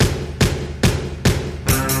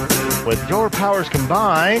With your powers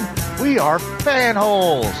combined, we are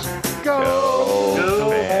Fanholes. Go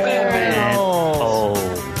Fanholes!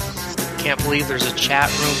 Can't believe there's a chat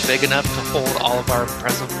room big enough to hold all of our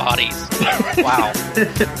present bodies. Wow.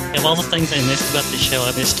 Of all the things I missed about the show, I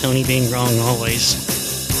miss Tony being wrong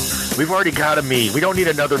always. We've already got a me. We don't need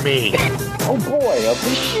another me. Oh boy, a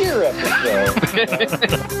Bashir episode.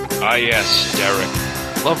 Yes,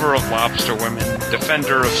 Derek. Lover of lobster women,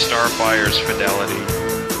 defender of Starfire's fidelity.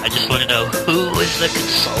 I just want to know, who is the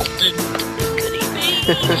consultant? Could he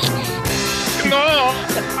be? No!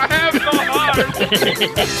 I have no heart!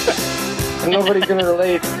 Nobody can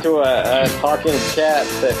relate to a talking cat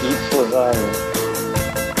that eats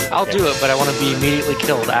lasagna. I'll do it, but I want to be immediately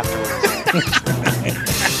killed afterwards.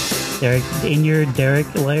 Derek, in your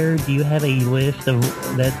Derek lair, do you have a list of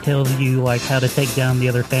that tells you like how to take down the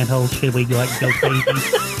other fanholes? Should we like go crazy?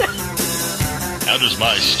 How does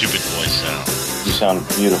my stupid voice sound? You sound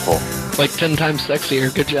beautiful. Like 10 times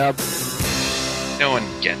sexier. Good job. No one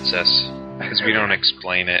gets us, because we don't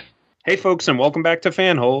explain it. Hey folks, and welcome back to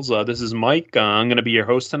Fanholes. This is Mike. I'm going to be your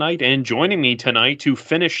host tonight, and joining me tonight to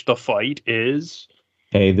finish the fight is...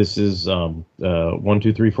 Hey, this is 1,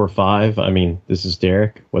 2, 3, 4, 5. I mean, this is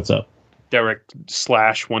Derek. What's up? Derek /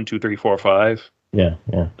 1, 2, 3, 4, 5. Yeah.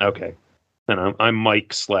 Okay. And I'm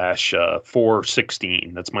Mike /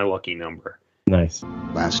 416. That's my lucky number. Nice.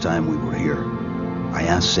 Last time we were here, I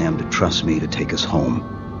asked Sam to trust me to take us home,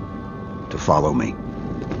 to follow me.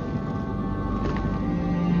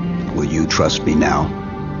 Will you trust me now?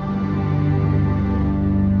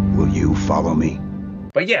 Will you follow me?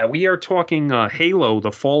 But yeah, we are talking Halo,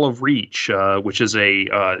 The Fall of Reach, which is a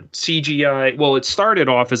CGI... Well, it started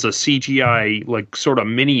off as a CGI, like, sort of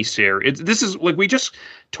mini-series. This is, like, we just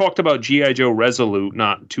talked about G.I. Joe Resolute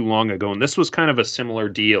not too long ago, and this was kind of a similar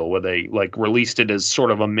deal where they, like, released it as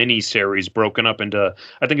sort of a mini-series broken up into,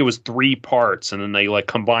 I think it was 3 parts, and then they, like,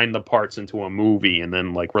 combined the parts into a movie and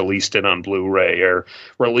then, like, released it on Blu-ray or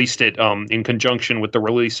released it in conjunction with the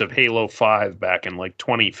release of Halo 5 back in, like,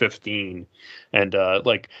 2015. And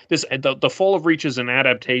like this, the Fall of Reach is an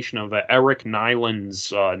adaptation of Eric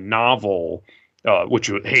Nyland's novel, which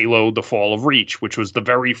was Halo: The Fall of Reach, which was the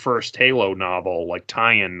very first Halo novel, like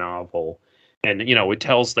tie-in novel. And it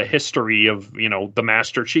tells the history of the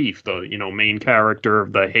Master Chief, the main character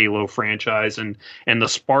of the Halo franchise, and the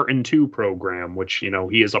Spartan 2 program, which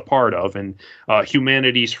he is a part of, and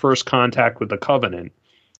humanity's first contact with the Covenant,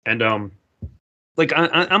 and like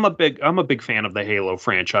I'm a big fan of the Halo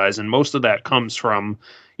franchise, and most of that comes from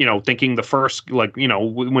thinking the first, like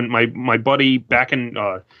when my buddy back in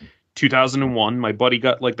 2001, my buddy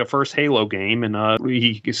got like the first Halo game, and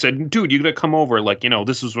he said, "Dude, you gotta come over." Like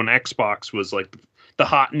this was when Xbox was like the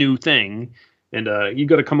hot new thing, and you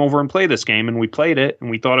got to come over and play this game. And we played it, and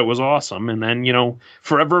we thought it was awesome. And then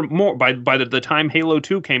forever more. By the time Halo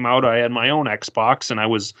 2 came out, I had my own Xbox, and I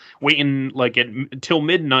was waiting like till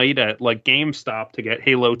midnight at like GameStop to get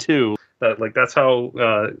Halo 2. That's how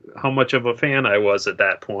much of a fan I was at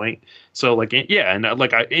that point. So yeah, and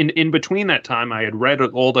in between that time, I had read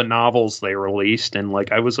all the novels they released, and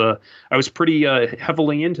I was pretty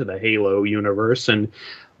heavily into the Halo universe. And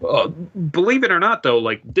believe it or not,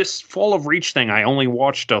 though, this Fall of Reach thing, I only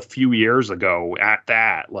watched a few years ago. At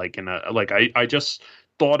that, I just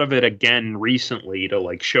thought of it again recently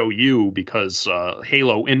to show you, because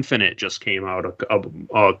Halo Infinite just came out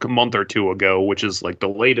a month or two ago, which is the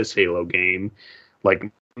latest Halo game.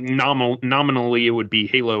 Nominally it would be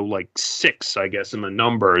Halo 6, I guess, in the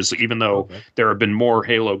numbers, even though there have been more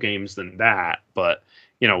Halo games than that. But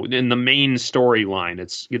in the main storyline,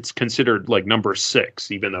 it's considered number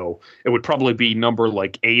 6, even though it would probably be number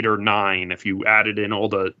 8 or 9 if you added in all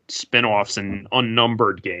the spin-offs and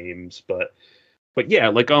unnumbered games. But yeah,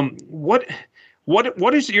 what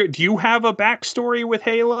is do you have a backstory with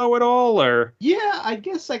Halo at all, or? Yeah, I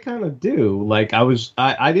guess I kind of do.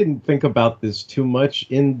 I didn't think about this too much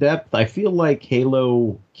in depth. I feel like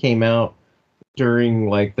Halo came out during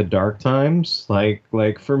the dark times,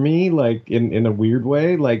 for me, in a weird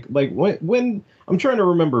way, when I'm trying to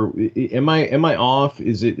remember, am I off?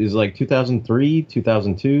 Is 2003,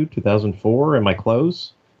 2002, 2004? Am I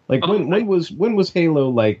close? When was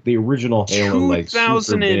Halo the original Halo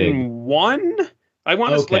 2001? I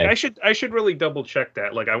want to okay. I should really double check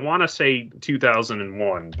that. I want to say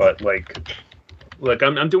 2001, but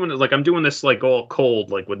I'm doing it I'm doing this all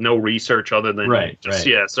cold, with no research other than right.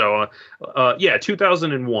 Yeah. So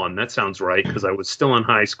 2001. That sounds right, because I was still in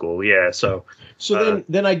high school. Yeah. So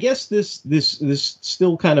then I guess this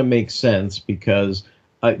still kind of makes sense, because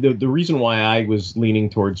the reason why I was leaning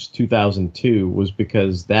towards 2002 was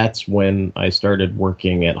because that's when I started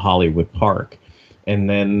working at Hollywood Park. And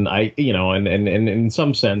then and in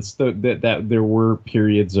some sense, that there were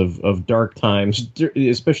periods of dark times,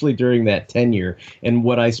 especially during that tenure. And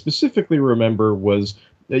what I specifically remember was,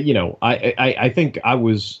 I think I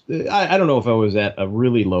was, I don't know if I was at a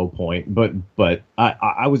really low point, but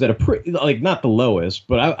I was at a like not the lowest,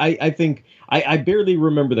 but I think I barely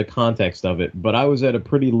remember the context of it, but I was at a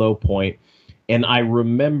pretty low point. And I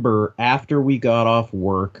remember after we got off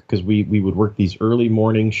work, because we would work these early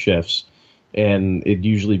morning shifts, and it'd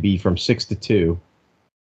usually be from 6 to 2,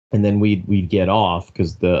 and then we'd get off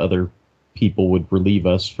because the other people would relieve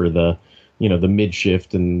us for the the mid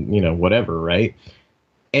shift and whatever, right?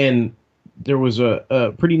 And there was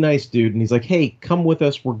a pretty nice dude, and he's like, "Hey, come with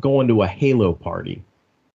us, we're going to a Halo party."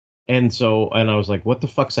 And I was like, what the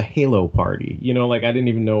fuck's a Halo party? Like, I didn't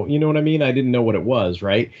even know, you know what I mean? I didn't know what it was,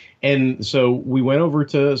 right? And so we went over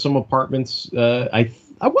to some apartments.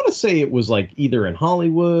 I want to say it was like either in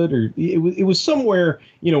Hollywood or it was somewhere,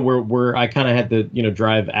 where I kind of had to,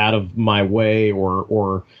 drive out of my way,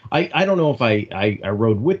 or I don't know if I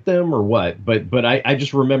rode with them or what, but I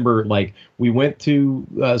just remember, like, we went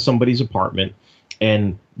to somebody's apartment,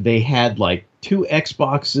 and they had like 2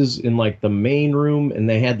 Xboxes in like the main room, and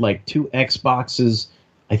they had like 2 Xboxes,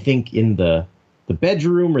 I think, in the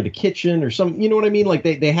bedroom or the kitchen or some, you know what I mean? Like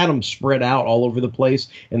they had them spread out all over the place,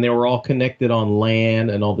 and they were all connected on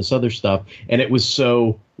LAN and all this other stuff. And it was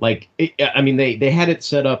so like, they had it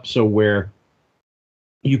set up so where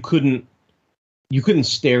you couldn't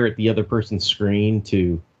stare at the other person's screen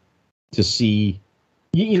to see,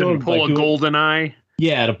 pull a golden eye.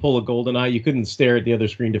 Yeah, to pull a golden eye, you couldn't stare at the other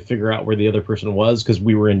screen to figure out where the other person was because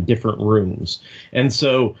we were in different rooms. And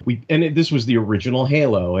so this was the original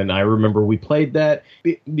Halo, and I remember we played that.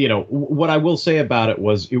 What I will say about it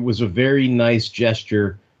was a very nice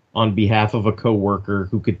gesture on behalf of a coworker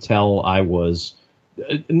who could tell I was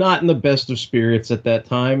not in the best of spirits at that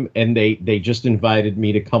time, and they just invited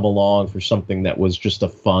me to come along for something that was just a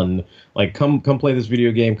fun, like, come play this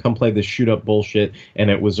video game, come play this shoot up bullshit. And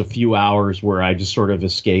it was a few hours where I just sort of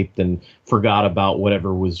escaped and forgot about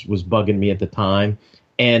whatever was bugging me at the time,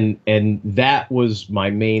 and that was my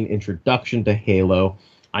main introduction to Halo.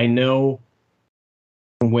 I know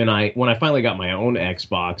when I finally got my own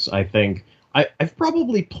Xbox, I think I've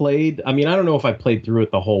probably played, I don't know if I played through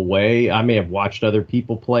it the whole way. I may have watched other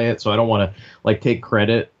people play it, so I don't want to like take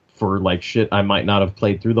credit for like shit I might not have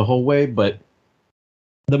played through the whole way, but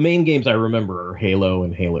the main games I remember are Halo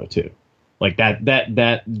and Halo 2. Like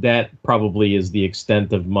that probably is the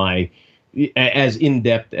extent of my, as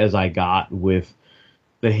in-depth as I got with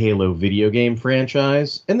the Halo video game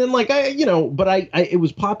franchise. And then, like, it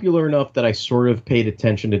was popular enough that I sort of paid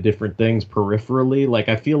attention to different things peripherally. Like,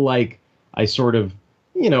 I feel like I sort of,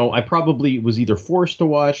 I probably was either forced to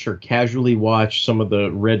watch or casually watch some of the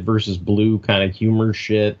red versus blue kind of humor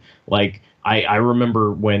shit. Like, I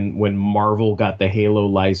remember when Marvel got the Halo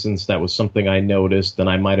license, that was something I noticed, and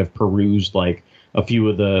I might have perused, like, a few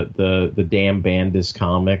of the damn Bandis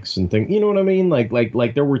comics and things, you know what I mean? Like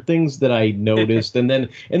there were things that I noticed, and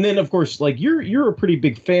then of course, like, you're a pretty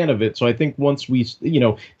big fan of it, so I think once we,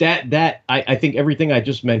 I think everything I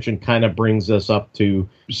just mentioned kind of brings us up to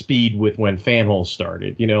speed with when Fanholes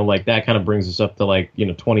started, like that kind of brings us up to, like,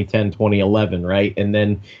 2010, 2011, right? And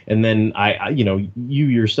then I you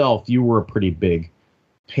yourself, you were a pretty big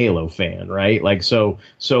Halo fan, right? Like, so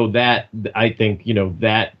that, I think,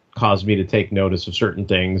 that caused me to take notice of certain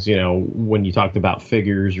things, when you talked about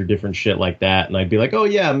figures or different shit like that. And I'd be like, oh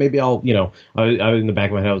yeah, maybe I'll, I in the back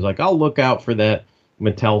of my head, I was like, I'll look out for that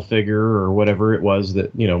Mattel figure or whatever it was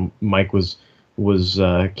that, Mike was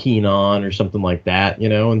keen on or something like that,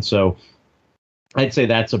 and so I'd say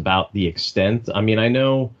that's about the extent. I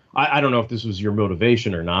know, I don't know if this was your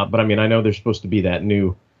motivation or not, but I know there's supposed to be that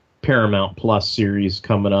new Paramount Plus series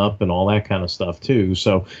coming up and all that kind of stuff too.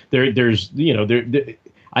 So there's,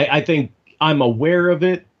 I think I'm aware of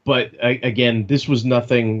it, but again, this was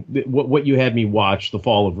nothing. What you had me watch, The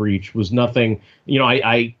Fall of Reach, was nothing.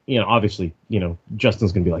 I obviously,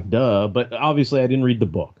 Justin's gonna be like, duh, but obviously I didn't read the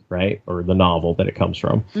book, right, or the novel that it comes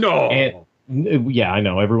from. No. And, yeah, I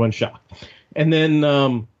know, everyone's shocked. And then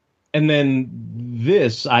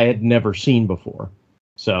this I had never seen before,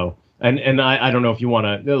 so. And I don't know if you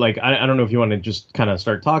want to, like, I don't know if you want to just kind of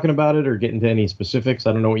start talking about it or get into any specifics.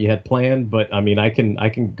 I don't know what you had planned, but I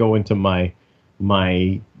can go into my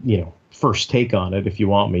first take on it if you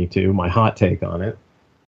want me to, my hot take on it.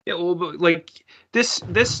 Yeah, well, but like this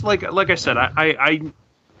like I said, I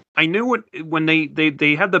I knew it when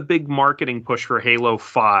they had the big marketing push for Halo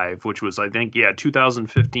 5, which was, I think,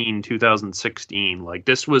 2015, 2016. Like,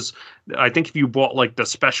 this was, I think if you bought like the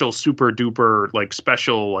special super duper like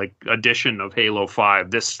special like edition of Halo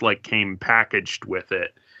 5, this like came packaged with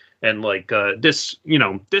it. And like this,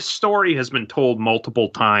 this story has been told multiple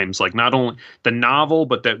times. Like, not only the novel,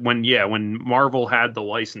 but that when Marvel had the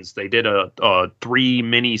license, they did a 3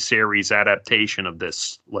 miniseries adaptation of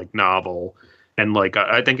this like novel. And like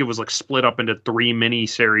I think it was like split up into 3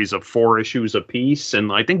 miniseries of 4 issues apiece.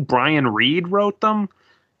 And I think Brian Reed wrote them,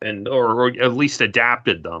 and or at least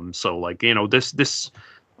adapted them. So like this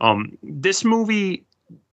movie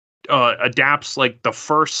adapts like the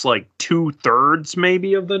first like 2/3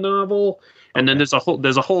 maybe of the novel, and then there's a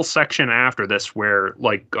whole section after this where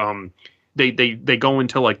like they go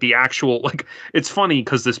into like the actual, like, it's funny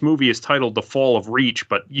because this movie is titled The Fall of Reach,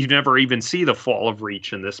 but you never even see the Fall of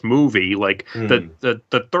Reach in this movie. Like the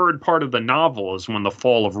third part of the novel is when the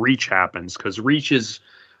Fall of Reach happens, because Reach is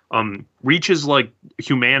like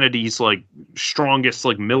humanity's like strongest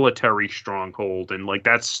like military stronghold, and like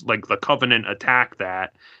that's like the Covenant attack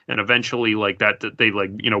that, and eventually like that they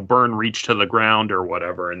like burn Reach to the ground or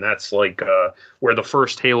whatever, and that's like where the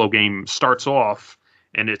first Halo game starts off.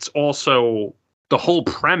 And it's also the whole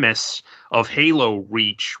premise of Halo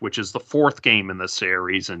Reach, which is the 4th game in the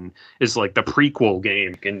series and is like the prequel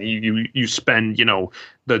game. And you spend,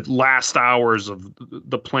 the last hours of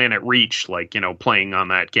the planet Reach, like, playing on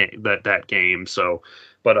that game, that game. So,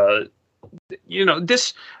 but,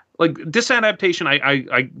 this adaptation,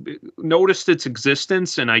 I noticed its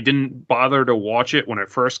existence and I didn't bother to watch it when it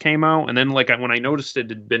first came out. And then like when I noticed it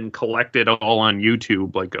had been collected all on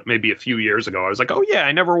YouTube, like maybe a few years ago, I was like, oh yeah,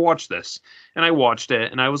 I never watched this. And I watched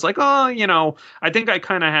it and I was like, oh, I think I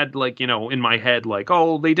kind of had like, in my head, like,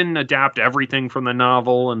 oh, they didn't adapt everything from the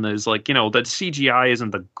novel. And there's like, that CGI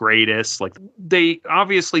isn't the greatest. Like, they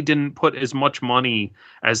obviously didn't put as much money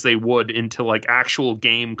as they would into like actual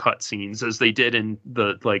game cutscenes as they did in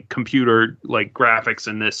the like computer like graphics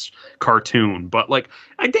in this cartoon. But like,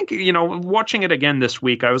 I think, watching it again this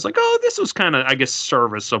week, I was like, oh, this was kind of, I guess,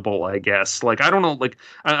 serviceable, I guess. Like, I don't know, like,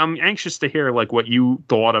 I'm anxious to hear like what you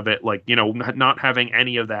thought of it, like, not having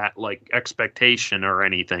any of that like expectation or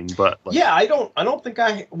anything. But like, yeah, I don't think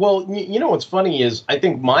well, what's funny is I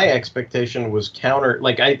think my expectation was counter.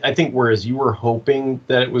 Like, I think whereas you were hoping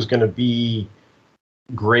that it was going to be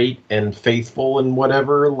great and faithful and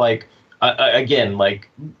whatever, like, again, like,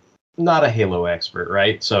 not a Halo expert,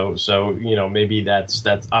 right? So maybe that's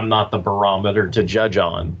I'm not the barometer to judge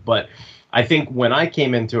on, but I think when I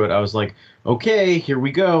came into it, I was like, okay, here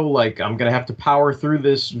we go. Like, I'm gonna have to power through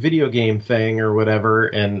this video game thing or whatever,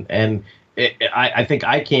 and I think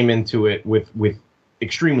I came into it with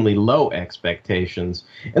extremely low expectations,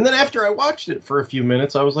 and then after I watched it for a few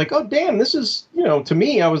minutes, I was like, oh damn, this is, to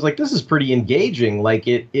me, I was like, this is pretty engaging. Like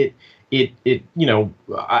it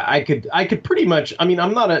I could pretty much, I mean,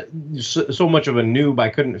 I'm not so much of a noob, I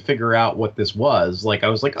couldn't figure out what this was. Like, I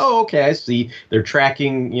was like, oh, okay, I see. They're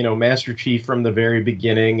tracking, Master Chief from the very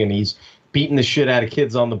beginning, and he's beating the shit out of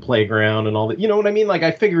kids on the playground and all that. You know what I mean? Like,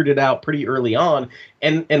 I figured it out pretty early on.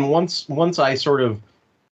 And once I sort of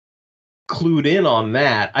clued in on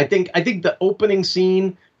that, I think the opening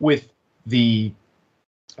scene with the,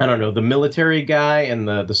 I don't know, the military guy and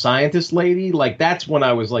the scientist lady, like, that's when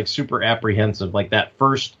I was like super apprehensive. Like, that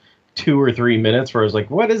first 2 or 3 minutes where I was like,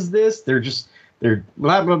 what is this? They're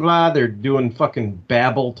blah, blah, blah. They're doing fucking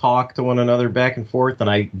babble talk to one another back and forth. And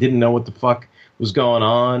I didn't know what the fuck was going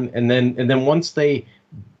on. And then once they,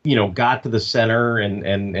 got to the center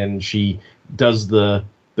and she does the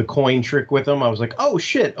coin trick with them, I was like, oh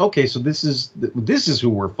shit, okay, so this is who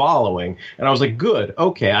we're following. And I was like, good,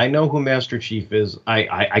 okay, I know who Master Chief is.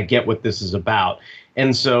 I get what this is about.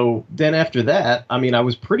 And so then after that, I mean, I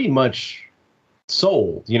was pretty much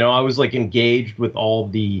sold. I was like engaged with all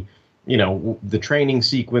the the training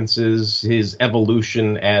sequences, his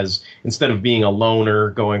evolution as, instead of being a loner,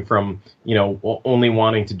 going from only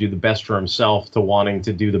wanting to do the best for himself to wanting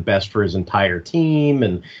to do the best for his entire team,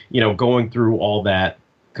 and going through all that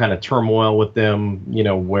kind of turmoil with them,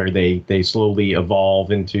 where they slowly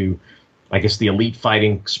evolve into, I guess, the elite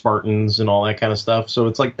fighting Spartans and all that kind of stuff. So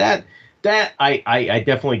it's like that I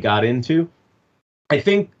definitely got into. I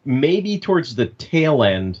think maybe towards the tail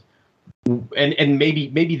end, and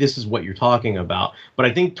maybe this is what you're talking about, but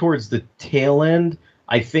I think towards the tail end,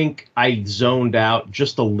 I think I zoned out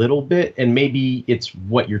just a little bit, and maybe it's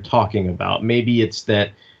what you're talking about. Maybe it's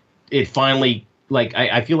that it finally, like,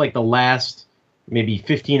 I feel like the last maybe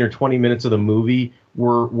 15 or 20 minutes of the movie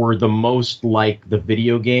were the most like the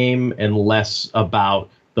video game and less about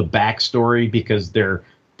the backstory, because they're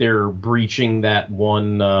they're breaching that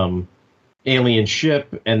one alien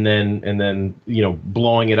ship and then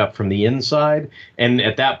blowing it up from the inside. And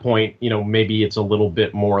at that point, maybe it's a little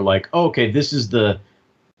bit more like, oh, okay, this is the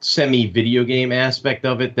semi video game aspect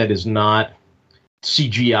of it that is not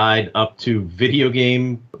CGI'd up to video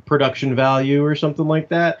game production value or something like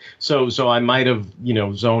that. So I might have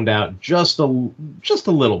zoned out just a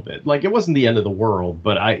little bit. Like, it wasn't the end of the world,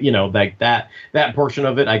 but I like that portion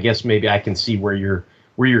of it, I guess maybe I can see where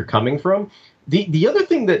you're coming from. The other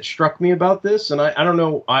thing that struck me about this, and I don't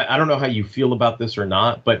know how you feel about this or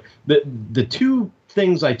not, but the two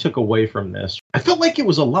things I took away from this, I felt like it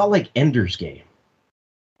was a lot like Ender's Game.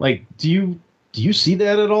 Like, do you see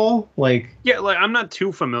that at all? Like, yeah, like, I'm not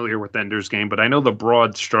too familiar with Ender's Game, but I know the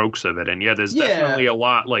broad strokes of it, and there's definitely a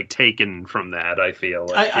lot like taken from that. I feel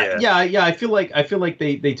like, I feel like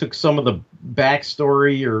they took some of the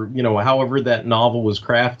backstory, or however that novel was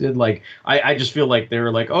crafted. Like, I just feel like they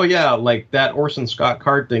were like, oh yeah, like that Orson Scott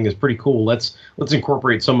Card thing is pretty cool. Let's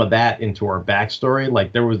incorporate some of that into our backstory.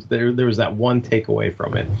 Like, there was that one takeaway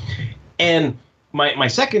from it, and my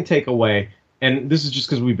second takeaway. And this is just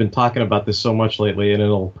because we've been talking about this so much lately, and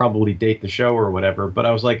it'll probably date the show or whatever. But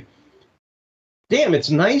I was like, damn,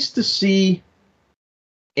 it's nice to see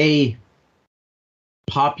a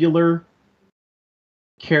popular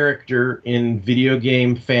character in video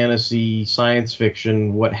game, fantasy, science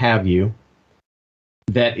fiction, what have you,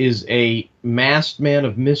 that is a masked man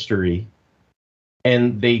of mystery,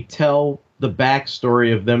 and they tell the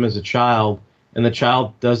backstory of them as a child, and the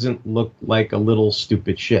child doesn't look like a little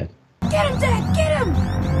stupid shit. Get him, Dad! Get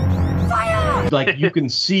him! Fire! Like, you can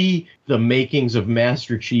see the makings of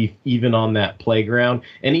Master Chief even on that playground.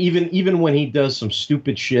 And even when he does some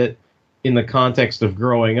stupid shit in the context of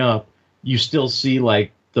growing up, you still see,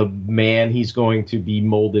 like, the man he's going to be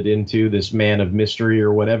molded into, this man of mystery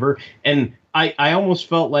or whatever. And I almost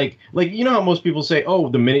felt like how most people say, oh,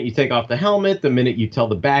 the minute you take off the helmet, the minute you tell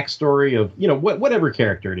the backstory of, whatever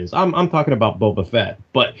character it is. I'm talking about Boba Fett,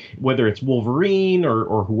 but whether it's Wolverine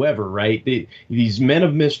or whoever, right? These men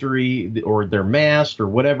of mystery, or they're masked or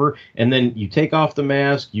whatever, and then you take off the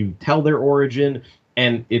mask, you tell their origin,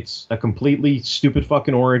 and it's a completely stupid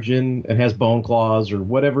fucking origin and has bone claws or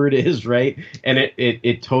whatever it is, right? And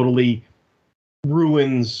it totally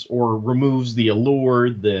ruins or removes the allure,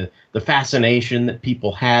 the fascination that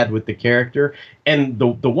people had with the character. And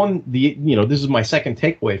this is my second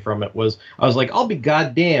takeaway from it, was I was like, I'll be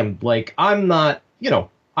goddamned, like, I'm not,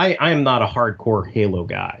 I am not a hardcore Halo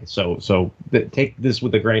guy, so take this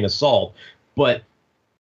with a grain of salt. But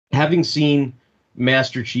having seen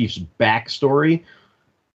Master Chief's backstory,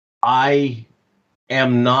 I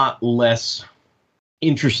am not less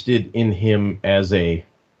interested in him as a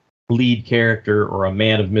lead character or a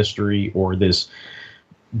man of mystery or this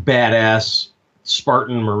badass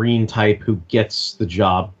Spartan Marine type who gets the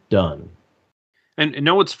job done. And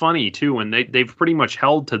it's funny too, and they've pretty much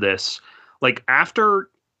held to this. Like, after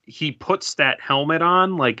he puts that helmet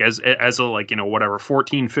on, like as a, like,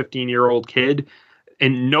 14, 15-year-old kid,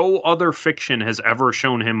 and no other fiction has ever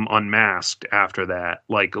shown him unmasked after that.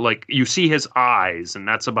 Like you see his eyes, and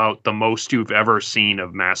that's about the most you've ever seen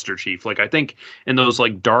of Master Chief. Like, I think in those,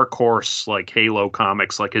 like, Dark Horse, like, Halo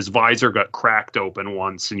comics, like, his visor got cracked open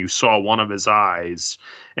once and you saw one of his eyes.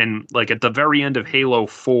 And, like, at the very end of Halo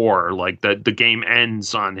 4, like, the game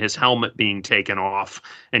ends on his helmet being taken off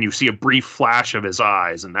and you see a brief flash of his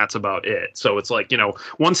eyes, and that's about it. So it's like,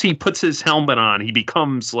 once he puts his helmet on, he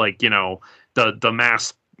becomes, like, the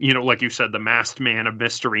masked, like you said, the masked man of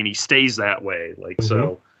mystery, and he stays that way. Like,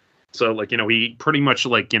 so like, he pretty much,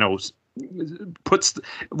 like, puts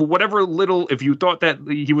whatever little, if you thought that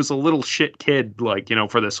he was a little shit kid, like,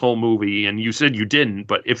 for this whole movie, and you said you didn't,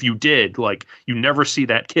 but if you did, like, you never see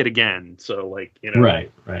that kid again. So, like,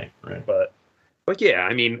 Right. But yeah,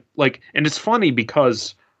 I mean, like, and it's funny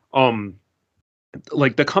because,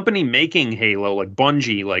 like, the company making Halo, like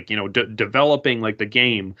Bungie, like, developing, like, the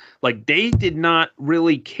game, like, they did not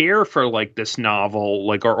really care for, like, this novel,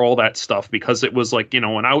 like, or all that stuff, because it was, like,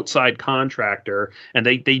 an outside contractor, and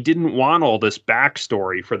they didn't want all this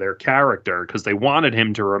backstory for their character, because they wanted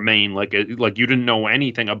him to remain like you didn't know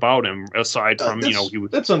anything about him aside from,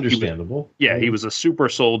 that's understandable. He was a super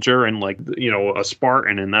soldier and, like, a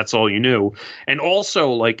Spartan, and that's all you knew. And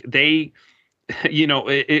also, like, they,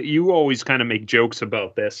 you always kind of make jokes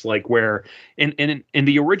about this, like, where in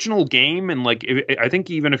the original game, and, like, I think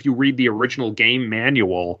even if you read the original game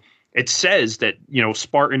manual, it says that,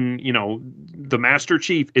 Spartan, the Master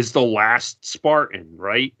Chief is the last Spartan,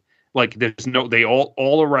 right? Like there's no, they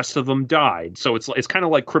all the rest of them died. So it's kind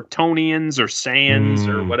of like Kryptonians or Saiyans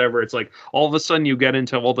or whatever. It's like all of a sudden you get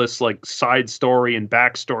into all this like side story and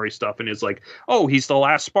backstory stuff, and it's like, oh, he's the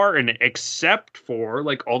last Spartan, except for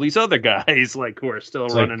like all these other guys like who are still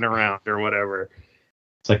running around or whatever.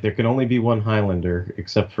 It's like there can only be one Highlander,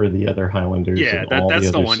 except for the other Highlanders. Yeah,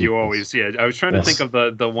 that's the one you always. Yeah, I was trying to think of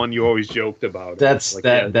the one you always joked about. That's like,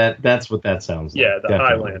 that's what that sounds like. Yeah, the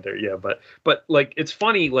definitely. Highlander. Yeah, but like it's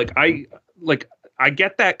funny. Like I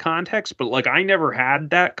get that context, but like I never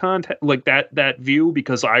had that context, like that view,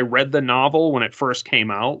 because I read the novel when it first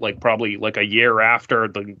came out, like probably like a year after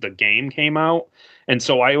the game came out. And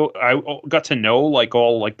so I got to know like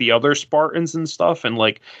all like the other Spartans and stuff, and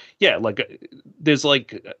like like there's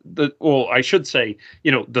like I should say,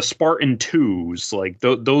 the Spartan 2s, like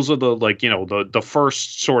those are the like the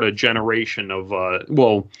first sort of generation of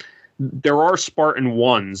there are Spartan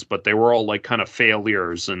 1s, but they were all like kind of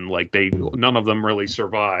failures, and like none of them really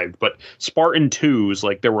survived. But Spartan 2s,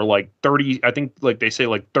 like there were like 30, I think like they say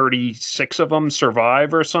like 36 of them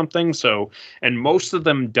survive or something. So, and most of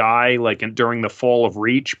them die like during the fall of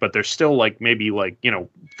Reach, but there's still like maybe like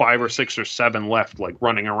 5 or 6 or 7 left, like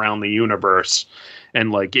running around the universe.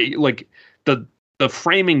 And like the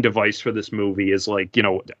framing device for this movie is like,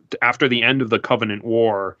 after the end of the Covenant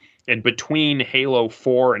War, and between Halo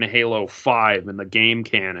 4 and Halo 5 in the game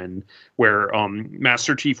canon, where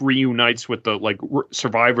Master Chief reunites with the like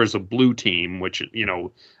survivors of Blue Team, which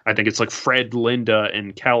I think it's like Fred, Linda,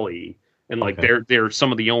 and Kelly, and like they're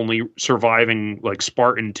some of the only surviving like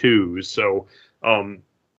Spartan 2s. So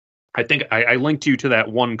I think I linked you to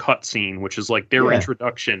that one cutscene, which is like their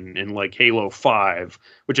introduction in like Halo 5,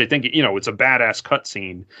 which I think, it's a badass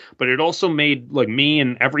cutscene, but it also made like me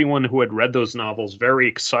and everyone who had read those novels very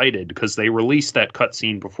excited, because they released that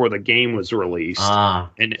cutscene before the game was released.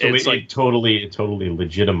 And so it's it totally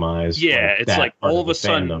legitimized. Yeah, it's like all of a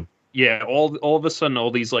sudden. Fandom. Yeah, all of a sudden,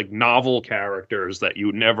 all these like novel characters that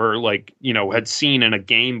you never like had seen in a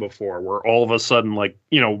game before were all of a sudden like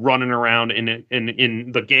running around in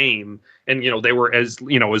the game, and they were as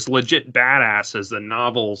as legit badass as the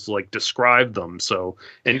novels like described them. So,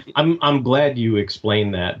 and I'm glad you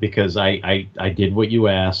explained that, because I did what you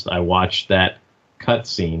asked. I watched that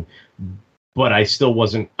cutscene, but I still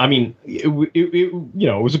wasn't. I mean, it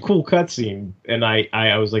was a cool cutscene, and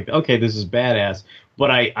I was like, okay, this is badass. But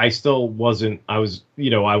I still wasn't. I was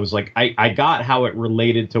like, I got how it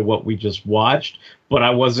related to what we just watched, but I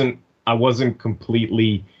wasn't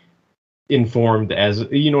completely informed, as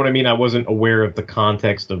what I mean. I wasn't aware of the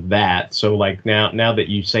context of that. So like now that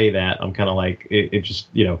you say that, I'm kind of like it just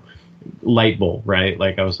light bulb, right?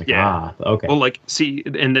 Like I was like, okay. Well, like see,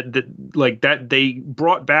 and like that they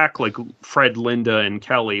brought back like Fred, Linda, and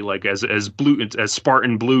Kelly like as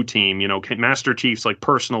Spartan Blue Team. Master Chief's like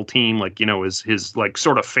personal team, like is his like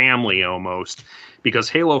sort of family almost. Because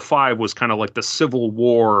Halo 5 was kind of like the Civil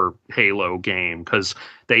War Halo game, because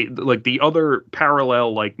they like the other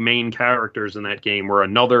parallel like main characters in that game were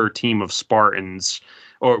another team of Spartans.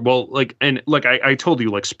 Or I told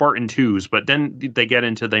you, like Spartan 2s, but then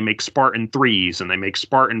they make Spartan 3s and they make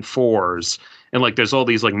Spartan 4s, and like there's all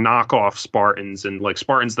these like knockoff Spartans and like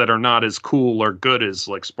Spartans that are not as cool or good as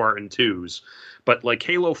like Spartan 2s. But like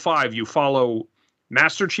Halo 5, you follow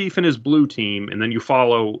Master Chief and his Blue Team, and then you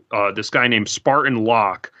follow this guy named Spartan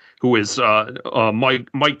Locke, who is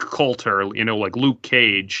Mike Coulter, like Luke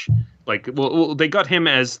Cage. Like, well, they got him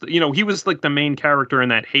as, he was like the main character in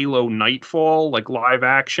that Halo Nightfall, like live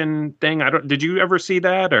action thing. Did you ever see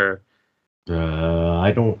that, or?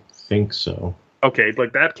 I don't think so. Okay,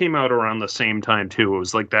 like that came out around the same time too. It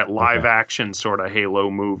was like that live action sort of Halo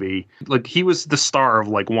movie. Like he was the star of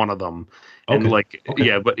like one of them. And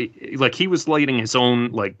but he was leading his own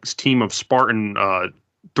like team of Spartan Spartan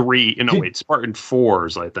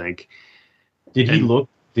 4s, I think. Did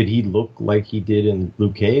he look like he did in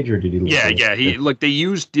Luke Cage, or did he look he like they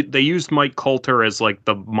used Mike Coulter as like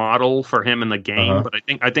the model for him in the game, but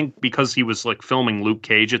I think because he was like filming Luke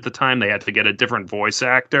Cage at the time, they had to get a different voice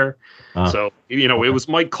actor. So it was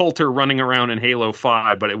Mike Coulter running around in Halo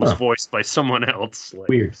 5, but it was voiced by someone else. Like,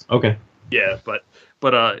 weird. Okay. Yeah,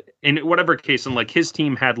 but in whatever case, and like his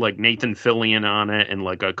team had like Nathan Fillion on it and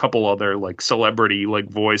like a couple other like celebrity like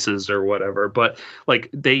voices or whatever. But like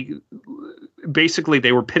they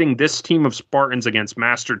were pitting this team of Spartans against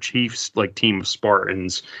Master Chief's like team of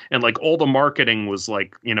Spartans, and like all the marketing was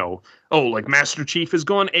like oh, like Master Chief has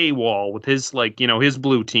gone AWOL with his like, his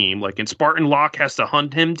blue team, like, and Spartan Locke has to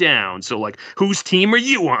hunt him down. So like, whose team are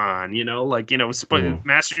you on?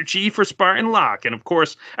 Master Chief or Spartan Locke? And of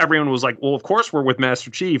course, everyone was like, well, of course we're with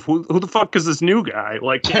Master Chief. Who the fuck is this new guy?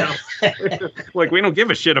 Like, like we don't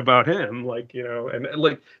give a shit about him. Like, and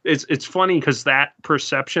like it's funny because that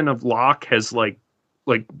perception of Locke has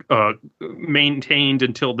maintained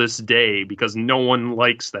until this day, because no one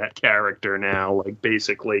likes that character now, like,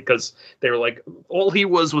 basically, because they were like, all he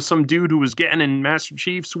was some dude who was getting in Master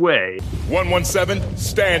Chief's way. 117,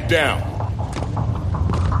 stand down.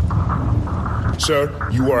 Sir,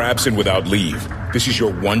 you are absent without leave. This is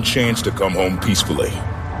your one chance to come home peacefully.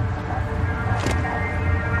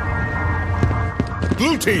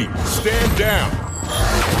 Blue team, stand down.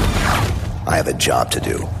 I have a job to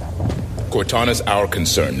do. Cortana's our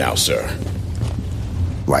concern now, sir.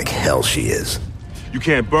 Like hell she is. You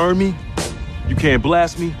can't burn me, you can't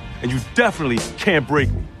blast me, and you definitely can't break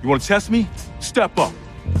me. You want to test me? Step up.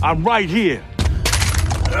 I'm right here.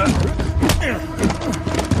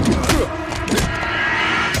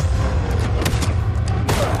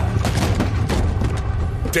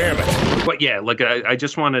 Damn it. But yeah, like I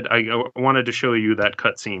wanted to show you that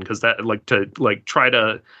cutscene, because that, like, to like try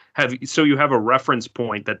to have, so you have a reference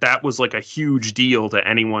point that was like a huge deal to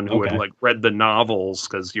anyone who had like read the novels,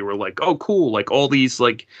 because you were like, oh cool, like all these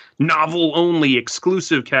like novel only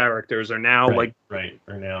exclusive characters are now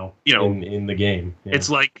are now in the game. Yeah. It's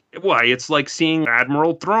like, why? It's like seeing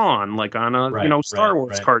Admiral Thrawn like on a Star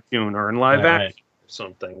Wars cartoon or in live action or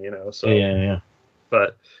something, So yeah.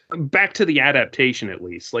 But back to the adaptation, at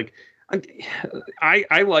least, like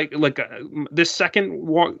I like this second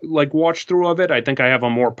watch through of it. I think I have a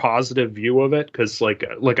more positive view of it, because like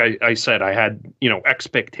I said, I had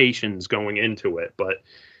expectations going into it, but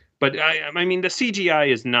I mean the CGI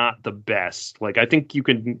is not the best. Like I think you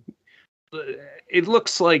can. It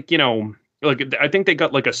looks like like I think they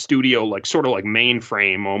got like a studio, like sort of like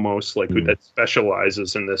Mainframe almost, like that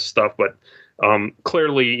specializes in this stuff, but.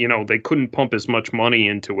 Clearly, they couldn't pump as much money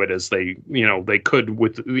into it as they could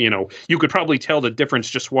with, you could probably tell the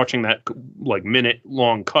difference just watching that like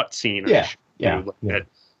minute-long cutscene. At,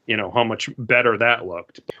 how much better that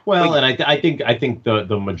looked. Well, like, and I think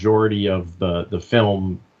the majority of the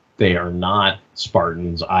film, they are not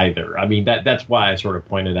Spartans either. I mean, that's why I sort of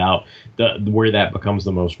pointed out where that becomes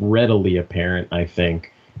the most readily apparent, I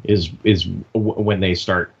think, is when they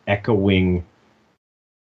start echoing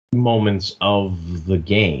moments of the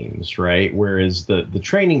games, right? Whereas the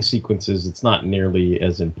training sequences, it's not nearly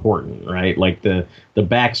as important, right? Like the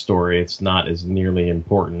backstory, it's not as nearly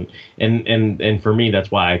important. And for me,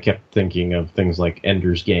 that's why I kept thinking of things like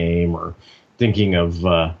Ender's Game, or thinking of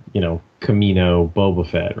Camino Boba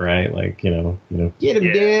Fett, right? Like get him,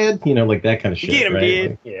 Dad, like that kind of shit. Get him,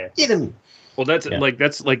 right? Dad. Get him. Well, that's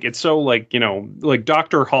it's so like, like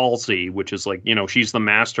Dr. Halsey, which is like, she's the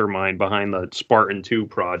mastermind behind the Spartan 2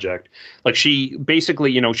 project. Like she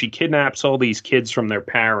basically, she kidnaps all these kids from their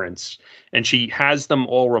parents, and she has them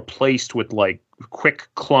all replaced with like quick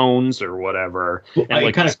clones or whatever. Well, and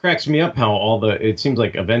it kind of cracks me up how it seems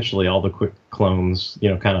like eventually all the quick clones,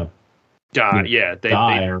 kind of die. Yeah,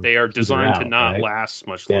 they are designed to not last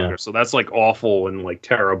much longer. So that's like awful and like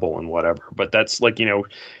terrible and whatever. But that's like,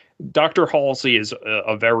 Dr. Halsey is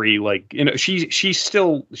a very like, she's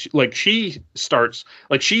still like, she starts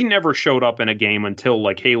like, she never showed up in a game until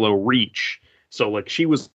like Halo Reach. So like she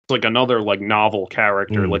was like another like novel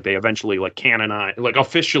character, like they eventually like canonized, like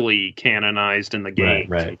officially canonized in the game.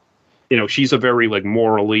 Right. She's a very like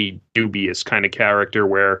morally dubious kind of character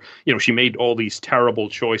where, she made all these terrible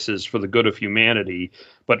choices for the good of humanity,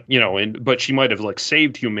 but, but she might have like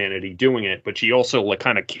saved humanity doing it, but she also like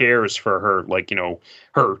kind of cares for her, like,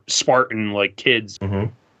 her Spartan like kids. Mm-hmm.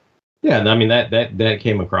 Yeah, I mean that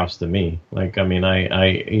came across to me. Like, I mean,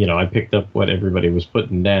 I picked up what everybody was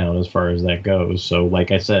putting down as far as that goes. So, like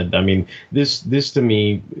I said, I mean, this to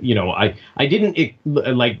me, I didn't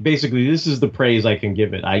like, basically this is the praise I can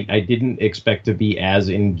give it. I didn't expect to be as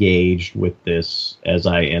engaged with this as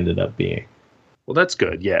I ended up being. Well, that's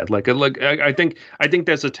good. Yeah, like I think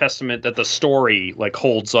that's a testament that the story like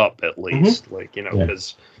holds up at least. Mm-hmm. Like,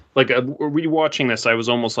 because. Yeah. Like rewatching this, I was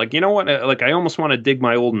almost like, you know what? Like, I almost want to dig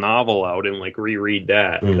my old novel out and like reread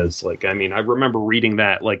that, because, like, I mean, I remember reading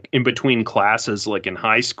that like in between classes, like in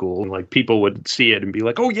high school, and like people would see it and be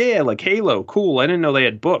like, "Oh yeah, like Halo, cool! I didn't know they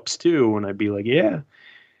had books too." And I'd be like, "Yeah,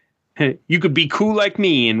 you could be cool like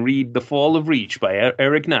me and read The Fall of Reach by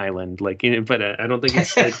Eric Nyland." Like, but I don't think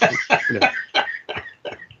it's like,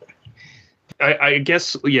 I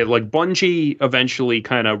guess, yeah, like Bungie eventually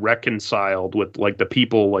kind of reconciled with like the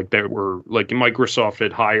people like that were like Microsoft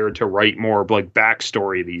had hired to write more like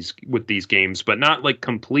backstory these games, but not like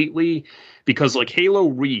completely, because like Halo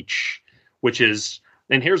Reach, which is,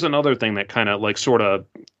 and here's another thing that kind of like sort of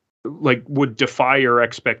like would defy your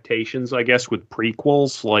expectations, I guess, with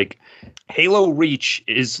prequels. Like Halo Reach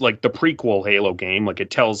is like the prequel Halo game. Like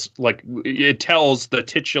it tells the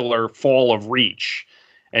titular fall of Reach.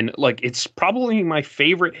 And like it's probably my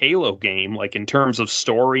favorite Halo game, like in terms of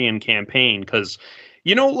story and campaign, because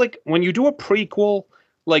like when you do a prequel,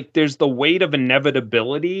 like there's the weight of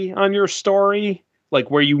inevitability on your story, like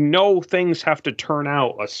where things have to turn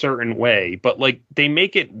out a certain way, but like they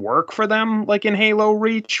make it work for them, like in Halo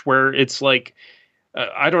Reach, where it's like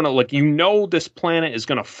I don't know, like this planet is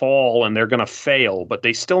going to fall and they're going to fail, but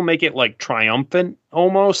they still make it like triumphant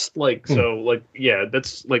almost, like so like yeah,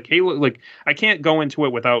 that's like Halo. Like I can't go into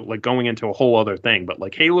it without like going into a whole other thing, but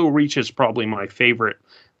like Halo Reach is probably my favorite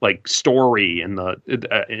like story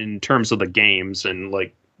in terms of the games, and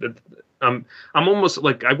like I'm almost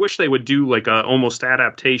like I wish they would do like a almost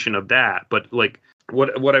adaptation of that, but like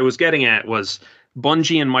what I was getting at was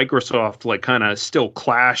Bungie and Microsoft like kind of still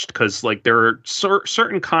clashed because like there are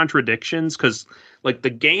certain contradictions, because like the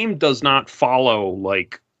game does not follow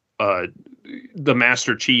like the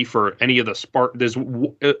Master Chief or any of the Spartan. There's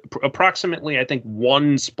approximately I think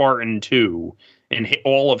one Spartan 2 in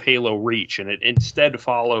all of Halo Reach, and it instead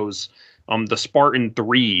follows the Spartan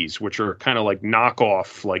 3s, which are kind of like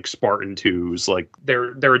knockoff like Spartan 2s. Like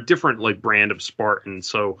they're a different like brand of Spartan.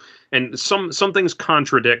 So, and some things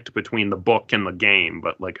contradict between the book and the game,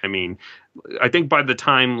 but like I mean, I think by the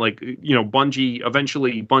time like Bungie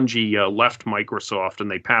left Microsoft and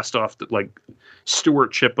they passed off the like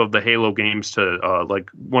stewardship of the Halo games to like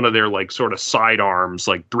one of their like sort of sidearms,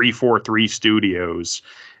 like 343 Studios,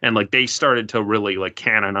 and like they started to really like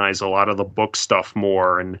canonize a lot of the book stuff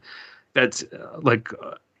more. And that's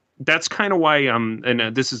that's kind of why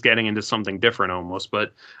and this is getting into something different almost,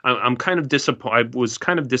 but I'm kind of I was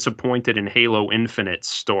kind of disappointed in Halo Infinite's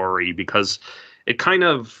story, because it kind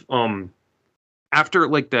of after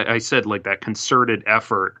like that, I said, like that concerted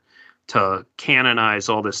effort to canonize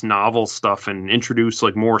all this novel stuff and introduce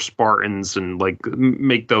like more Spartans and like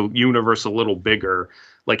make the universe a little bigger.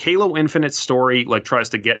 Like Halo Infinite story like tries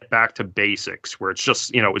to get back to basics, where it's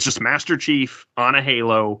just it's just Master Chief on a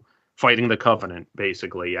Halo fighting the Covenant,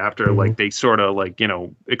 basically, after like they sort of like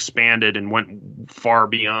expanded and went far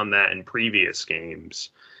beyond that in previous games.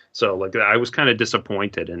 So like I was kind of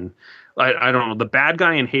disappointed, and I don't know, the bad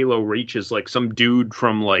guy in Halo Reach is like some dude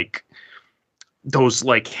from like those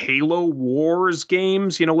like Halo Wars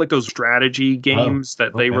games, like those strategy games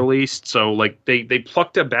that they released. So like they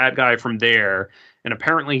plucked a bad guy from there, and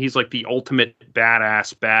apparently he's like the ultimate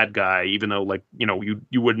badass bad guy, even though like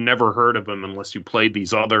you would never heard of him unless you played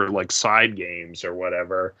these other like side games or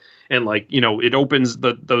whatever. And like it opens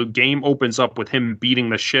the game opens up with him beating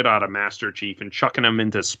the shit out of Master Chief and chucking him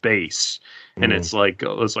into space. And it's like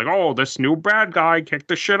oh, this new bad guy kicked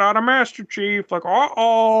the shit out of Master Chief, like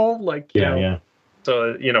like yeah.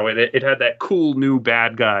 So it had that cool new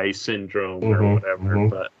bad guy syndrome or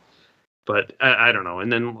whatever, but I don't know.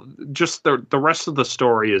 And then just the rest of the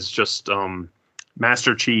story is just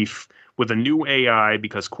Master Chief with a new AI,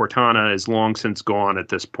 because Cortana is long since gone at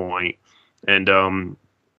this point, and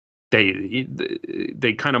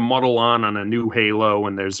they kind of muddle on a new Halo,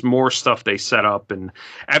 and there's more stuff they set up, and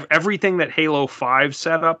everything that Halo 5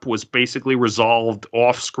 set up was basically resolved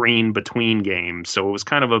off screen between games. So it was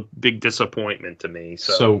kind of a big disappointment to me.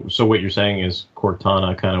 So what you're saying is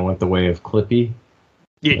Cortana kind of went the way of Clippy?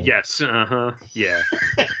 Yes. Yeah.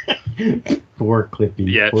 Poor Clippy.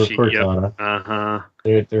 Yeah. Poor Cortana.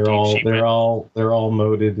 Yep. They're all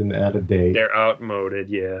moded and out of date. They're outmoded.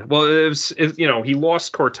 Yeah. Well, he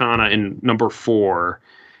lost Cortana in number 4,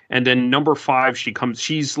 and then number 5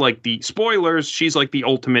 she's like the spoilers. She's like the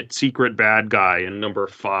ultimate secret bad guy in number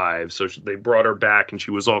 5. So they brought her back, and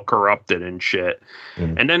she was all corrupted and shit.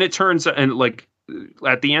 And then it turns and like.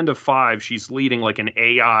 At the end of 5, she's leading like an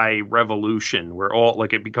AI revolution where all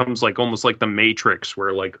like it becomes like almost like the Matrix,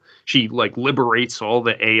 where like she like liberates all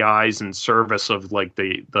the AIs in service of like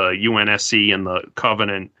the UNSC and the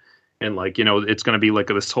Covenant, and like it's going to be like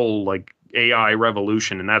this whole like AI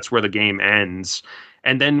revolution, and that's where the game ends.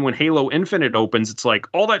 And then when Halo Infinite opens, it's like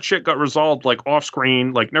all that shit got resolved like off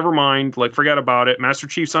screen, like never mind, like forget about it. Master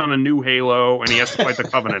Chief's on a new Halo and he has to fight the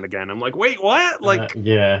Covenant again. I'm like, wait, what? Like,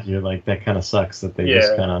 yeah, you're like, that kind of sucks that they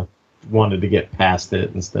just kind of wanted to get past it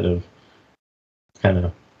instead of kind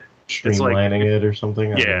of streamlining it or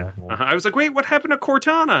something. Yeah, I was like, wait, what happened to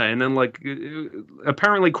Cortana? And then like,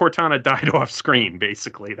 apparently Cortana died off screen.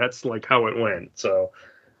 Basically, that's like how it went. So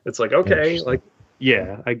it's like, okay, like,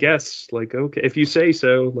 yeah, I guess, like, okay, if you say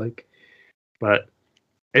so, like, but,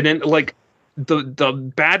 and then like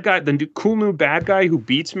the bad guy, the cool new bad guy who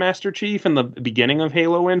beats Master Chief in the beginning of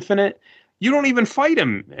Halo Infinite. You don't even fight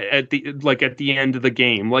him at the end of the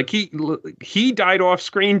game. Like he died off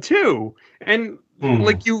screen too, and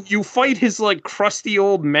like you fight his like crusty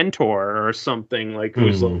old mentor or something, like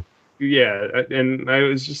who's like, yeah, and I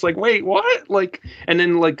was just like, wait, what? Like, and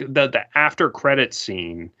then like the after credit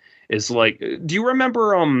scene is like, do you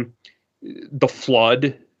remember the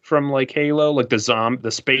flood from like Halo, like the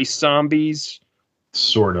space zombies?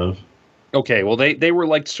 Sort of. Okay, well they were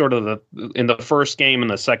like sort of in the first game and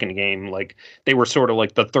the second game, like they were sort of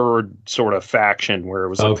like the third sort of faction where it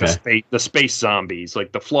was like the space zombies.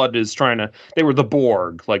 Like the Flood they were the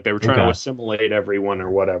Borg, like they were trying to assimilate everyone or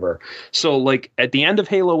whatever. So like at the end of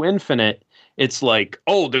Halo Infinite, it's like,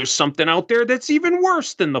 oh, there's something out there that's even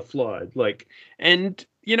worse than the Flood. Like, and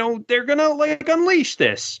you know, they're gonna like unleash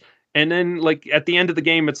this. And then, like, at the end of the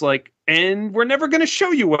game, it's like, and we're never going to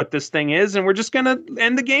show you what this thing is, and we're just going to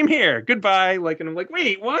end the game here. Goodbye. Like, and I'm like,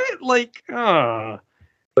 wait, what? Like,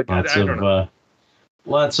 Like,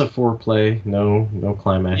 lots of foreplay, no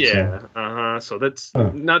climax. Yeah, so that's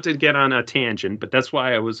not to get on a tangent, but that's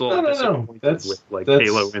why I was a little disappointed with like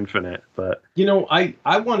Halo Infinite. But you know, I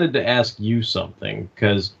wanted to ask you something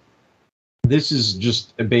because this is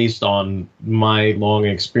just based on my long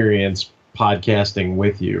experience podcasting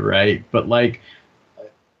with you, right? But like,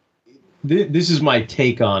 this is my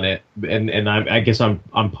take on it, and I guess I'm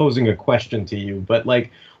posing a question to you. But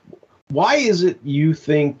like, why is it you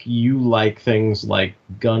think you like things like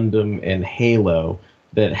Gundam and Halo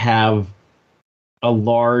that have a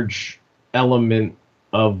large element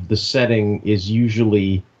of the setting is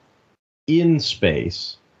usually in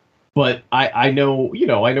space? But I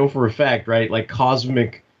know for a fact, right? Like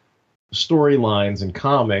cosmic storylines and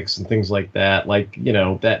comics and things like that, like, you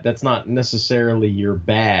know, that's not necessarily your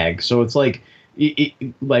bag. So it's like,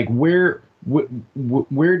 like where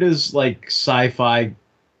does like sci-fi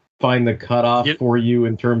find the cutoff for you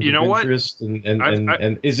in terms of interest?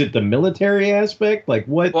 And is it the military aspect? Like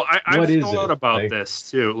what? Well, I've thought about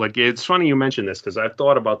this too. Like, it's funny you mentioned this because I've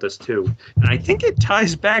thought about this too, and I think it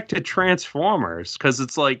ties back to Transformers because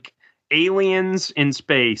it's like aliens in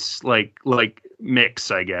space, like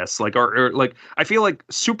mix, I guess. Like, or like, I feel like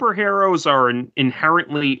superheroes are an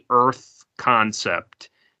inherently Earth concept.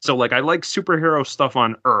 So like, I like superhero stuff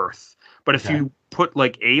on Earth, but if you put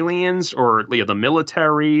like aliens or the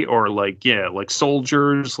military or like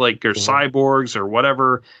soldiers, like, or cyborgs or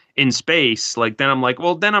whatever in space, like, then I'm like,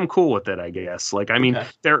 well, then I'm cool with it, I guess. Like, I mean,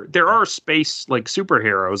 there are space like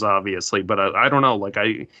superheroes, obviously, but I don't know, like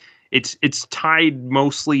it's tied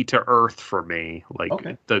mostly to Earth for me, like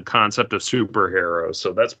the concept of superheroes.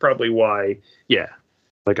 So that's probably why,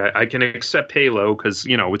 like I can accept Halo because,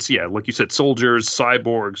 you know, it's, like you said, soldiers,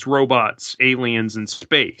 cyborgs, robots, aliens in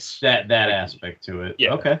space. That aspect to it.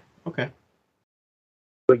 Yeah. Okay.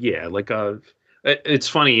 But it's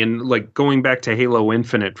funny, and like going back to Halo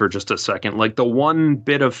Infinite for just a second, like the one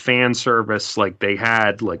bit of fan service like they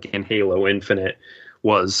had like in Halo Infinite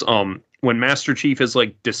was when Master Chief is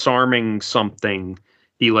like disarming something,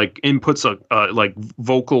 he like inputs a like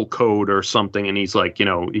vocal code or something, and he's like,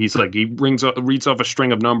 he reads off a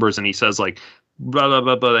string of numbers, and he says like blah blah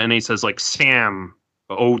blah blah, and he says like Sam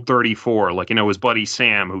 034, like, his buddy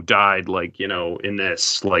Sam who died, like, in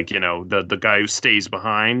this, like, the guy who stays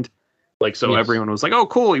behind. Like, so everyone was like, oh,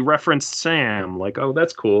 cool, he referenced Sam. Like, oh,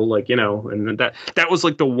 that's cool. Like, and that was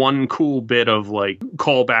like the one cool bit of like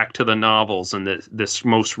callback to the novels in this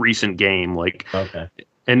most recent game. Like,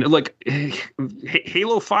 and like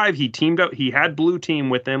Halo 5, he teamed up, he had Blue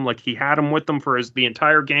Team with him. Like, he had him with them for the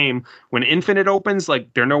entire game. When Infinite opens,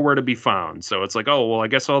 like, they're nowhere to be found. So it's like, oh, well, I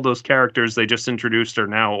guess all those characters they just introduced are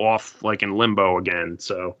now off, like, in limbo again.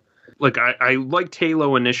 So, like, I liked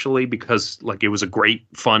Halo initially because, like, it was a great,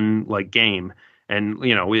 fun, like, game. And,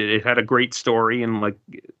 it had a great story. And, like,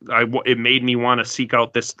 it made me want to seek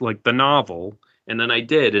out this, like, the novel. And then I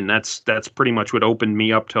did. And that's pretty much what opened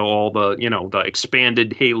me up to all the, the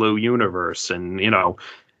expanded Halo universe. And,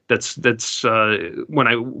 that's when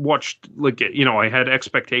I watched, like, I had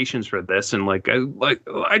expectations for this, and like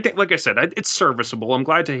I said, it's serviceable. I'm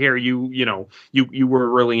glad to hear you were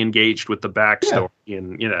really engaged with the backstory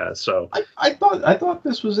and so I thought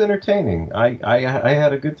this was entertaining. I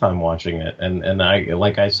had a good time watching it, and I,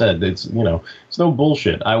 like I said, it's it's no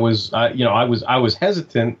bullshit. I was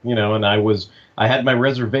hesitant, and I had my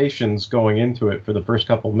reservations going into it for the first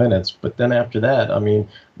couple minutes, but then after that, I mean,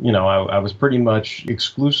 I was pretty much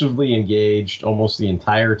exclusively engaged almost the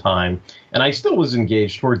entire time, and I still was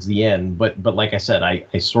engaged towards the end. But like I said,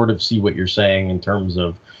 I sort of see what you're saying in terms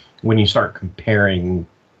of when you start comparing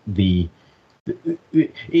you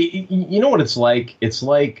know what it's like? It's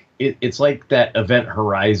like that Event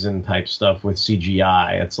Horizon type stuff with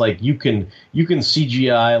CGI. It's like you can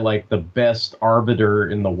CGI like the best arbiter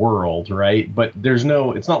in the world, right? But it's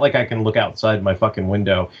not like I can look outside my fucking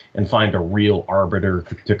window and find a real arbiter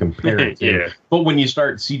to compare it to. Yeah. But when you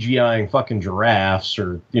start CGIing fucking giraffes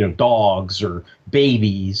or dogs or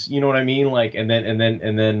babies, you know what I mean? Like and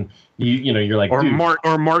then you're like, or dude,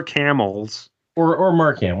 Mark Hamill's. Or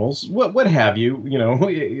Mark Hamill's, what have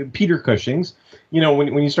you, Peter Cushing's,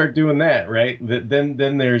 when you start doing that, right? Then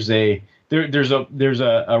there's a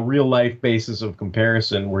real life basis of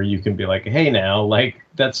comparison where you can be like, hey, now, like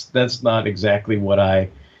that's not exactly what I,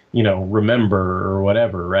 remember or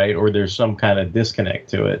whatever, right? Or there's some kind of disconnect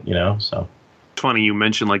to it, so. It's funny you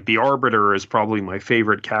mentioned like the Arbiter is probably my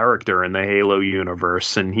favorite character in the Halo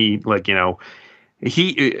universe, and he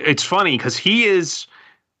it's funny because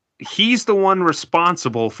he's the one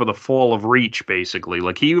responsible for the fall of Reach, basically.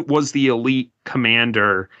 Like, he was the elite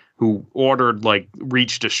commander who ordered, like,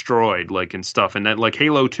 Reach destroyed, like, and stuff. And then, like,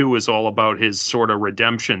 Halo 2 is all about his sort of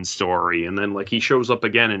redemption story. And then, like, he shows up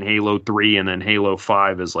again in Halo 3, and then Halo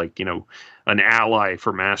 5 is, like, an ally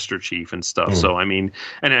for Master Chief and stuff. So, I mean,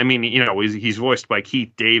 he's voiced by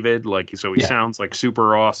Keith David, like, so he sounds, like,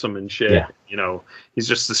 super awesome and shit. Yeah. He's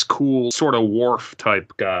just this cool sort of Worf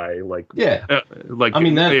type guy, like I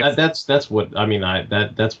mean that's what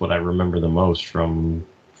I remember the most from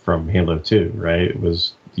Halo 2, right? It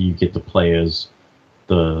was you get to play as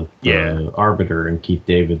the Arbiter and Keith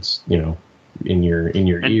David's, in your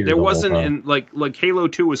ear. There wasn't in like Halo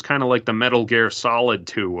 2 was kind of like the Metal Gear Solid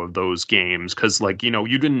 2 of those games, because like you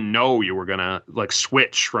didn't know you were gonna like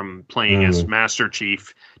switch from playing as Master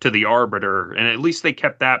Chief to the Arbiter, and at least they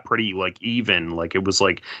kept that pretty like even. Like it was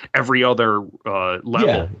like every other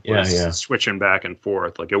level was switching back and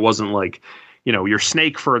forth. Like it wasn't like you're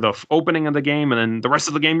Snake for the opening of the game, and then the rest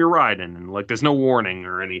of the game you're riding, and like there's no warning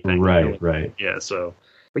or anything. Right. Yeah, so.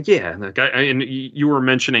 But yeah, like and you were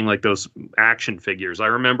mentioning like those action figures. I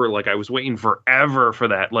remember like I was waiting forever for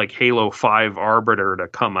that like Halo 5 Arbiter to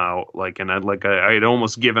come out, like, and I had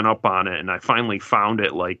almost given up on it, and I finally found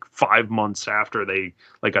it like 5 months after they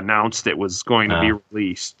like announced it was going to be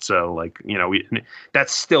released. So like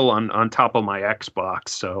that's still on top of my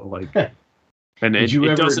Xbox. So like. And did you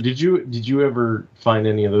ever find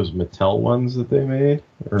any of those Mattel ones that they made?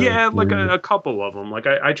 Yeah, like a couple of them. Like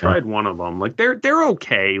I tried one of them. Like they're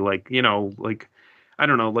okay. Like like I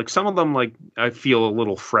don't know. Like some of them like I feel a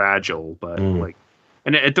little fragile, but like,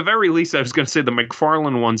 and at the very least, I was going to say the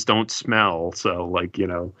McFarlane ones don't smell. So like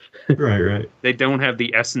right. They don't have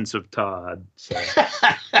the essence of Todd. So.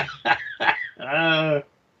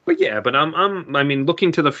 But yeah, but I mean,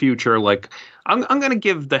 looking to the future, like I'm gonna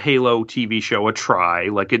give the Halo TV show a try.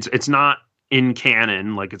 Like it's not in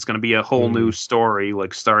canon, like it's gonna be a whole new story,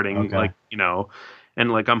 like starting like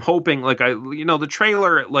and like I'm hoping like the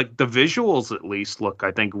trailer, like the visuals at least look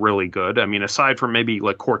I think really good. I mean, aside from maybe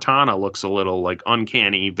like Cortana looks a little like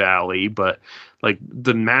uncanny valley, but like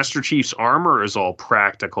the Master Chief's armor is all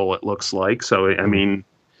practical. It looks like so. I mean,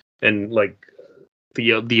 and like. The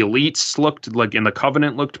elites looked like in the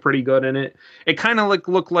Covenant looked pretty good in it. It kind of like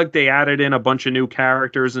looked like they added in a bunch of new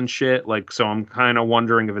characters and shit. Like, so I'm kind of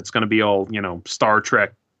wondering if it's going to be all, Star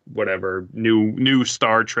Trek, whatever, new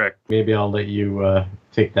Star Trek. Maybe I'll let you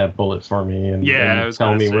take that bullet for me and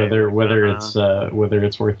tell me whether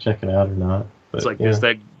it's worth checking out or not. But, it's like there's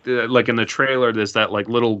that like in the trailer, there's that like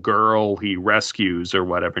little girl he rescues or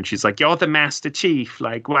whatever, and she's like, "You're the Master Chief.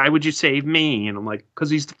 Like, why would you save me?" And I'm like, "Cause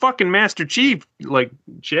he's the fucking Master Chief." Like,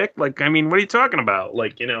 chick. Like, I mean, what are you talking about?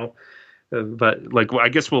 Like, but like, I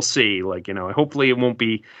guess we'll see. Like, hopefully it won't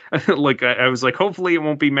be like I was like, hopefully it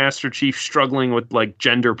won't be Master Chief struggling with like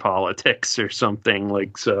gender politics or something.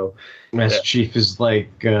 Like, so Master Chief is like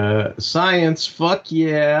science. Fuck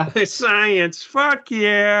yeah, science. Fuck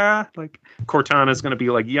yeah. Like. Cortana's going to be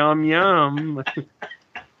like, yum, yum.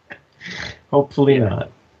 Hopefully not.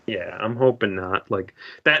 Yeah, I'm hoping not. Like,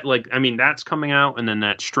 that, like, I mean, that's coming out, and then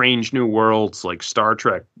that Strange New Worlds, like, Star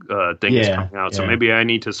Trek thing is coming out. So maybe I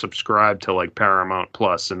need to subscribe to, like, Paramount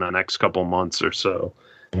Plus in the next couple months or so.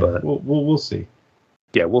 Yeah, but we'll see.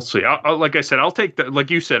 Yeah, we'll see. Like I said, I'll take like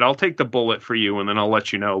you said, I'll take the bullet for you, and then I'll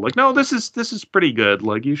let you know. Like, no, this is pretty good.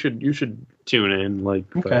 Like, you should tune in. Like,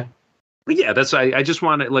 okay. But yeah, I just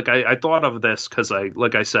wanted, like, I thought of this because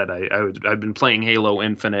like I said, I've been playing Halo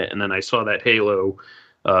Infinite, and then I saw that Halo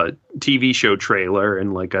TV show trailer,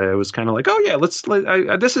 and like I was kind of like, oh yeah,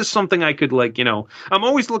 this is something I could, like, I'm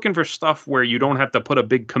always looking for stuff where you don't have to put a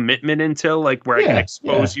big commitment into, like, where I can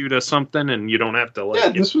expose you to something and you don't have to,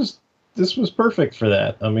 like, this was perfect for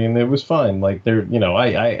that. I mean, it was fine. Like, there,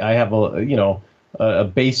 I have a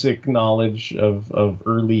basic knowledge of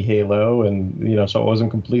early Halo, and so I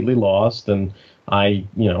wasn't completely lost, and I,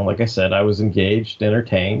 like I said, I was engaged,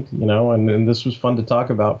 entertained, and this was fun to talk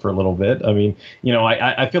about for a little bit. I mean,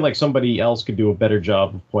 I feel like somebody else could do a better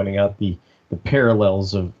job of pointing out the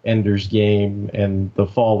parallels of Ender's Game and the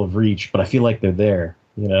Fall of Reach, but I feel like they're there.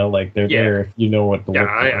 Like they're there if you know what to look for.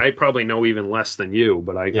 I probably know even less than you,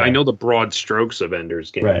 but I know the broad strokes of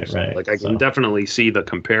Ender's Game. Right. Like, I can definitely see the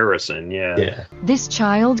comparison. Yeah. This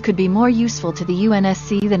child could be more useful to the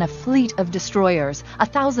UNSC than a fleet of destroyers,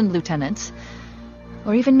 1,000 lieutenants,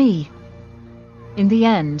 or even me. In the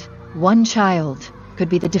end, one child could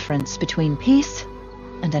be the difference between peace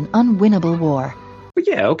and an unwinnable war. But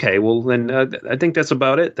yeah, okay. Well, then I think that's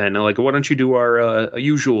about it then. Like, why don't you do our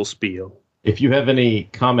usual spiel? If you have any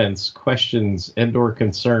comments, questions, and/or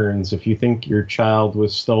concerns, if you think your child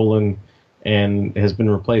was stolen and has been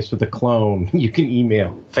replaced with a clone, you can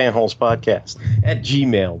email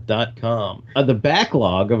fanholespodcast@gmail.com. The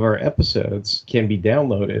backlog of our episodes can be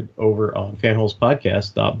downloaded over on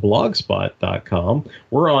fanholespodcast.blogspot.com.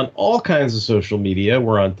 We're on all kinds of social media.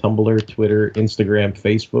 We're on Tumblr, Twitter, Instagram,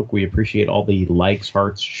 Facebook. We appreciate all the likes,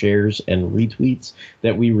 hearts, shares, and retweets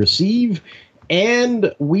that we receive.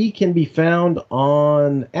 And we can be found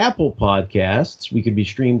on Apple Podcasts. We can be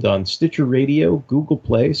streamed on Stitcher Radio, Google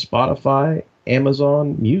Play, Spotify,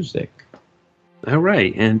 Amazon Music. All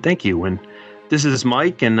right, and thank you. And this is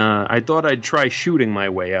Mike, and I thought I'd try shooting my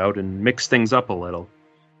way out and mix things up a little.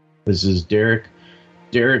 This is Derek.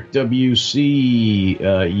 Derek WC.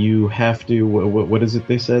 You have to, what is it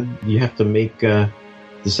they said? You have to make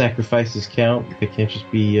the sacrifices count. They can't just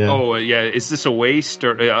be. Is this a waste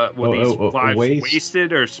or these lives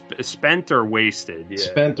wasted or spent or wasted? Yeah.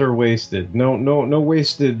 Spent or wasted? No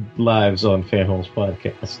wasted lives on Fanholes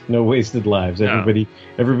Podcast. No wasted lives. No.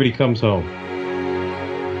 Everybody comes home.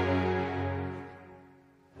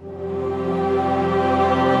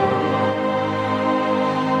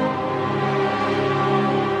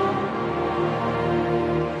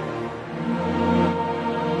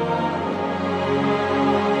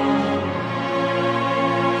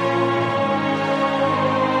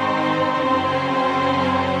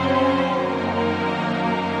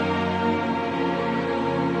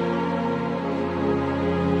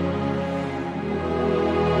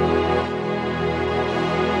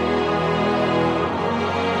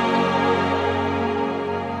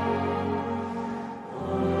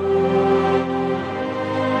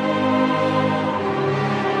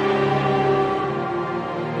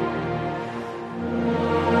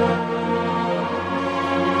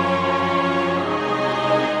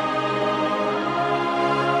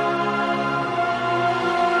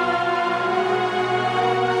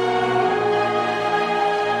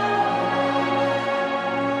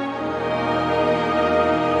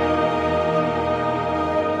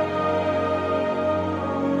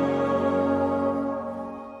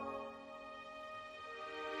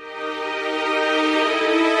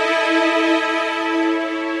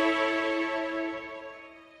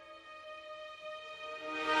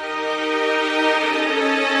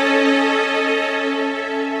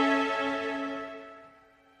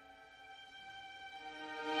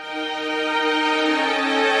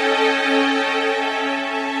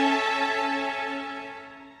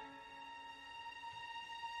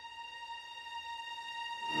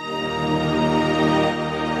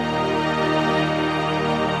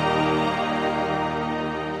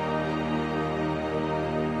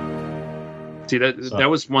 See, that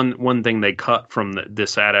was one thing they cut from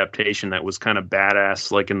this adaptation that was kind of badass,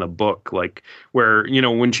 like in the book, like where,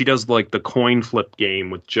 when she does like the coin flip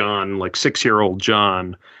game with John, like 6-year-old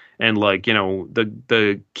John, and like,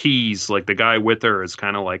 the keys, like the guy with her is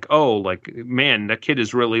kind of like, oh, like, man, that kid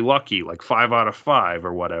is really lucky, like 5 out of 5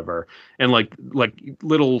 or whatever. And like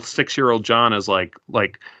little 6-year-old John is like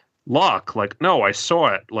luck, like, no, I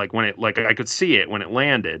saw it, like when it, like I could see it when it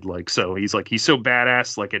landed, like, so he's so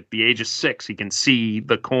badass, like at the age of 6 he can see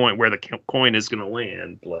the coin, where the coin is going to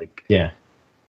land, like, yeah,